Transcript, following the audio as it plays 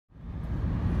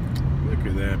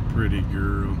Pretty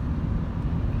girl.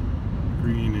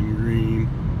 Green and green.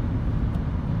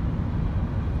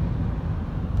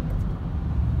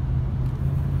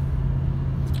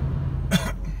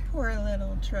 Poor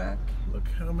little truck. Look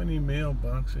how many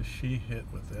mailboxes she hit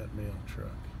with that mail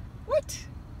truck. What?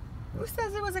 Who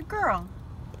says it was a girl?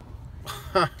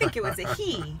 I think it was a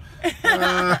he.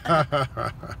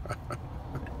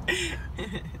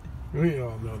 We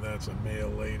all know that's a male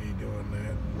lady doing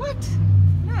that. What?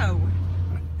 No.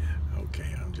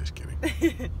 Okay, I'm just kidding.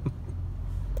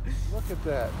 Look at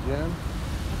that, Jen.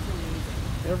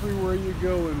 Everywhere you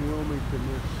go in Wilmington,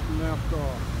 they're snapped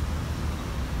off.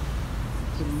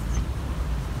 Of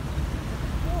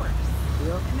course.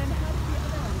 Yep. And then how did the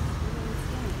other ones really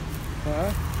stand? Huh?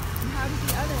 And how did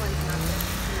the other ones not get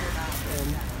cleared out? And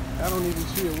I don't even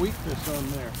see a weakness on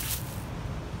there.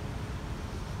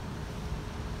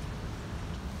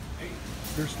 Hey,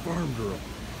 there's Farm Girl.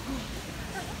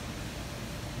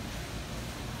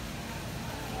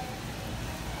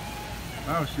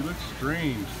 Wow, she looks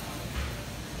strange.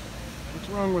 What's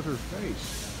wrong with her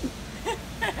face?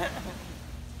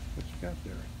 What you got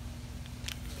there?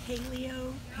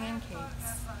 Paleo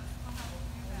pancakes.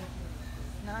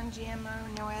 Non-GMO,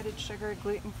 no added sugar,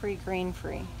 gluten-free,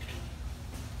 grain-free.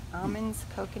 Almonds,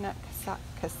 coconut,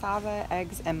 cassava,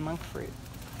 eggs, and monk fruit.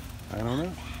 I don't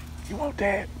know. You want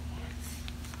that?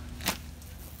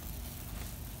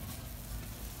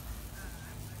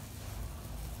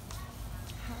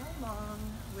 How long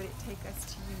would it take us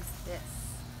to use this?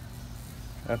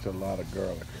 That's a lot of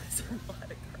garlic. That's a lot of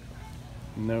garlic.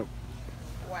 Nope.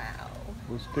 Wow.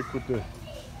 We'll stick with the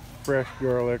fresh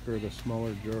garlic or the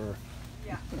smaller jar.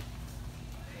 Yeah.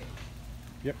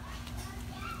 Yep.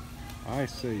 I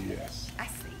say yes. I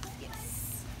see,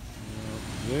 yes.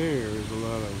 Now, there's a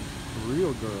lot of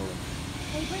real garlic.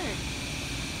 Hey, Bird.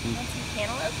 Want some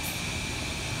cantaloupes?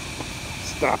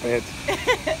 Stop it.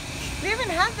 We haven't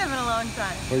had them in a long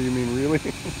time. Oh, you mean really?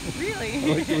 Really?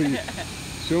 I like the way you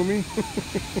show me.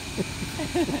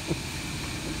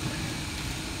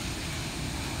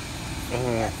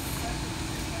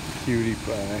 Cutie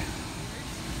pie.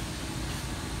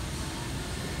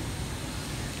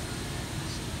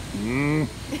 Mmm.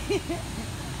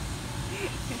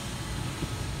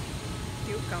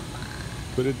 Cucumber.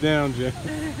 Put it down, Jen.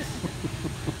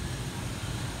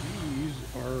 These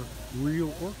are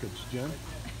real orchids, Jen.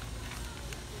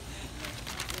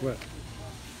 What?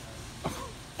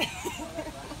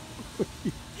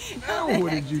 Now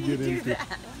what did you get into?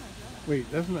 That? Wait,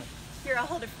 that's not... Here, I'll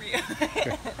hold it for you.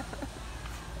 Okay.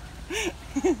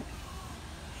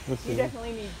 Let's You see.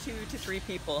 definitely need 2 to 3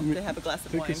 people to have a glass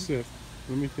of Take wine. a sip.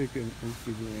 Let me take an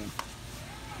Instagram.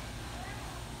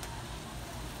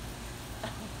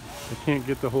 I can't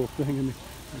get the whole thing in the...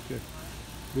 Okay.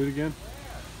 Do it again.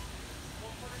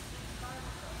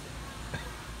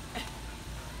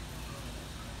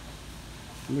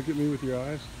 Look at me with your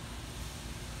eyes.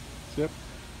 Sip.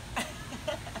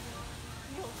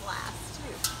 You'll last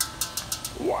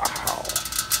too. Wow.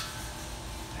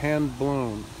 Hand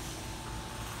blown.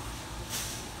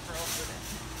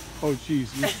 Oh geez,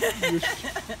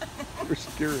 you're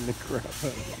scaring the crap out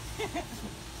of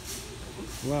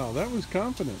me. Wow, that was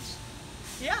confidence.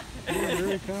 Yeah. You were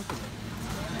very confident.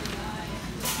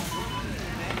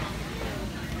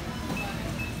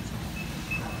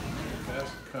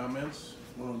 Past comments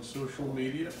on social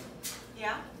media.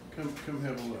 Yeah? Come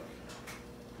have a look.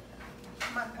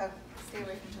 Come on, Pug. Stay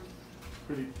away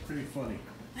from him. Pretty funny.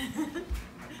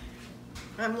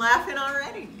 I'm laughing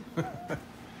already.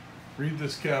 Read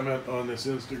this comment on this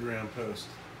Instagram post.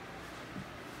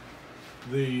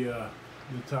 The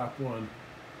top one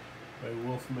by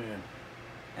Wolfman.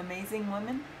 Amazing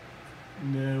woman?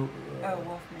 No. Oh,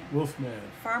 Wolfman. Wolfman.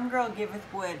 Farm girl giveth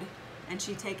wood, and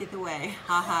she taketh away.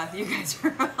 Haha, you guys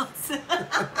are awesome.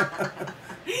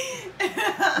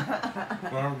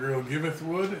 Farm girl giveth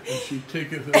wood, and she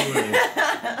taketh away.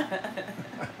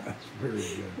 That's very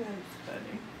good. That's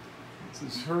funny. This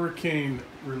is hurricane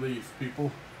relief,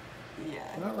 people.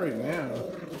 Yeah. Not right now.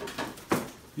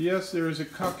 Yes, there is a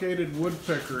cockaded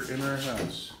woodpecker in our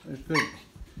house. I think.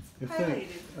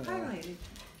 Highlighted.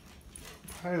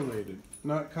 Highlighted.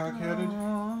 Not cock-headed?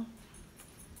 Aww.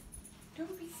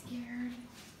 Don't be scared.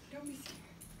 Don't be scared.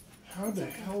 How the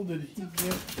hell did he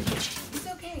get... It's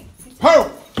okay.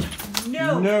 Poe!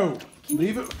 No. No.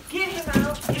 Leave it. Get him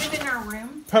out. Get him in our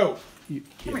room. Poe!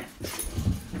 Come here.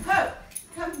 Poe,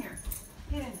 come here.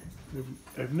 Get in there.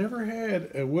 I've never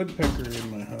had a woodpecker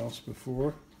in my house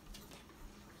before.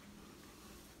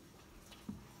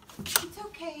 It's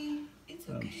okay. It's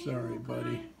okay. I'm sorry, little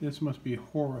buddy. guy. This must be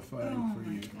horrifying Oh for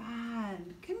my you.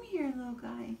 God. Come here, little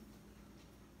guy.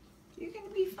 You're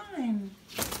gonna be fine.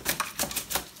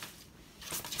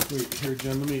 Wait, here,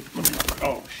 Jen, let me,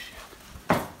 oh,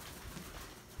 shit.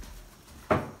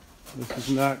 This is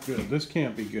not good. This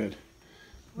can't be good.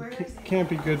 Where is he? Can't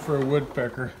be good for a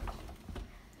woodpecker.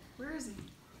 Where is he?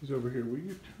 He's over here. Will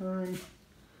you turn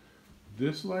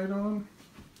this light on?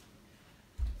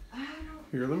 I don't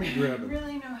Here, let me grab him.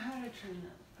 really know how to turn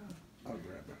that. Oh, I'll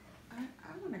grab him.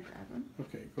 I want to grab him.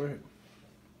 Okay, go ahead.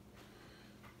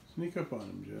 Sneak up on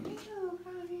him, Jen. Hello,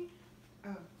 buddy.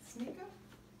 Oh, sneak up?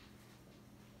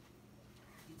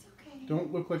 It's okay.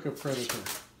 Don't look like a predator.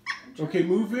 Okay,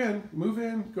 move in. Move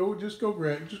in. Just go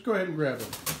ahead and grab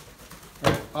him.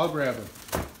 All right, I'll grab him.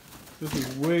 This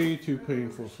is way too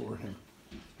painful for him.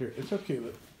 Here, it's okay,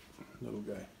 little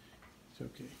guy. It's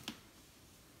okay.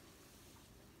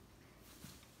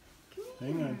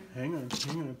 Come here. Hang on.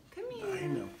 Come here. I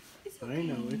know. It's okay. I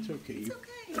know, it's okay. It's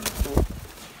okay.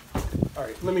 All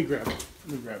right, let me grab him.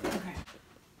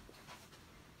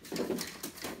 Okay.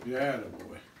 Yeah,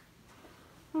 boy.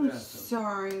 I'm That's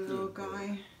sorry, little good bird.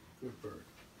 guy. Good bird.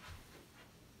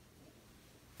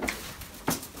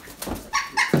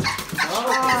 Oh.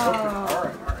 All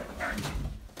right.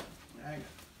 Hang on.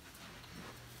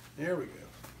 There we go.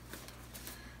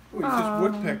 Oh, you just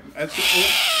woodpecked.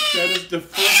 That is the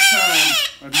first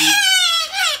time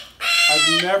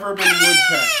I've never been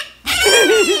woodpecked.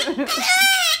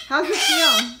 How's it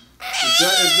feel?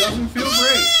 It doesn't feel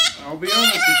great. I'll be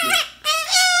honest with you.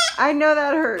 I know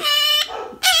that hurts.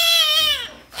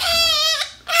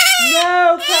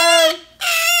 No, Kay.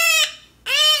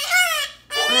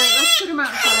 Alright, let's put him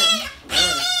outside.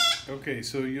 Alright. Okay,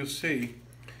 so you'll see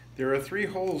there are 3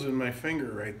 holes in my finger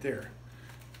right there.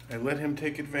 I let him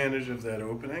take advantage of that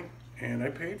opening, and I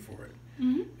paid for it.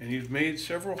 Mm-hmm. And he's made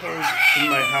several holes in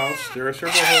my house. There are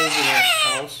several holes in our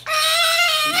house.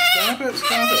 Stop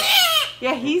it.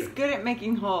 Yeah, he's good at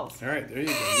making holes. All right, there you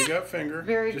go. You got finger.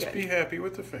 Very Just good. be happy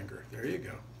with the finger. There you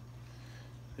go.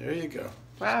 There you go.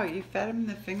 Wow, you fed him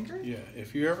the finger? Yeah,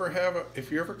 if you ever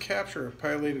capture a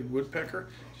pileated woodpecker,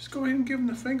 just go ahead and give him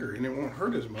the finger, and it won't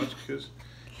hurt as much because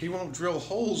he won't drill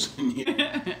holes in you.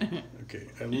 Okay,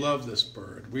 I love this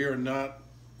bird. We are not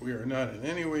in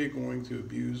any way going to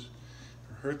abuse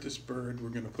or hurt this bird. We're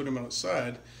going to put him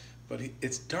outside, but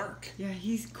it's dark. Yeah,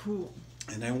 he's cool.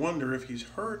 And I wonder if he's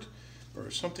hurt or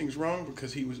if something's wrong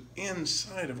because he was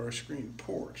inside of our screen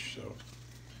porch. So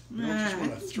we don't just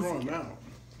want to throw him out.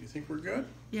 You think we're good?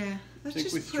 Yeah, let's Think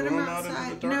just we put throw him him out into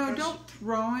outside. the No, darkness? don't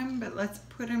throw him, but let's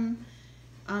put him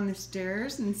on the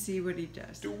stairs and see what he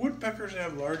does. Do woodpeckers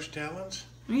have large talons?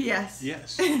 Yes.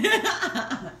 Yes.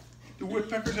 Do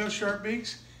woodpeckers have sharp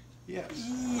beaks? Yes.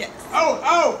 Yes.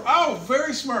 Oh!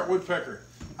 Very smart woodpecker.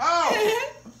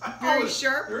 Oh! Very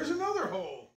sharp. There's another hole.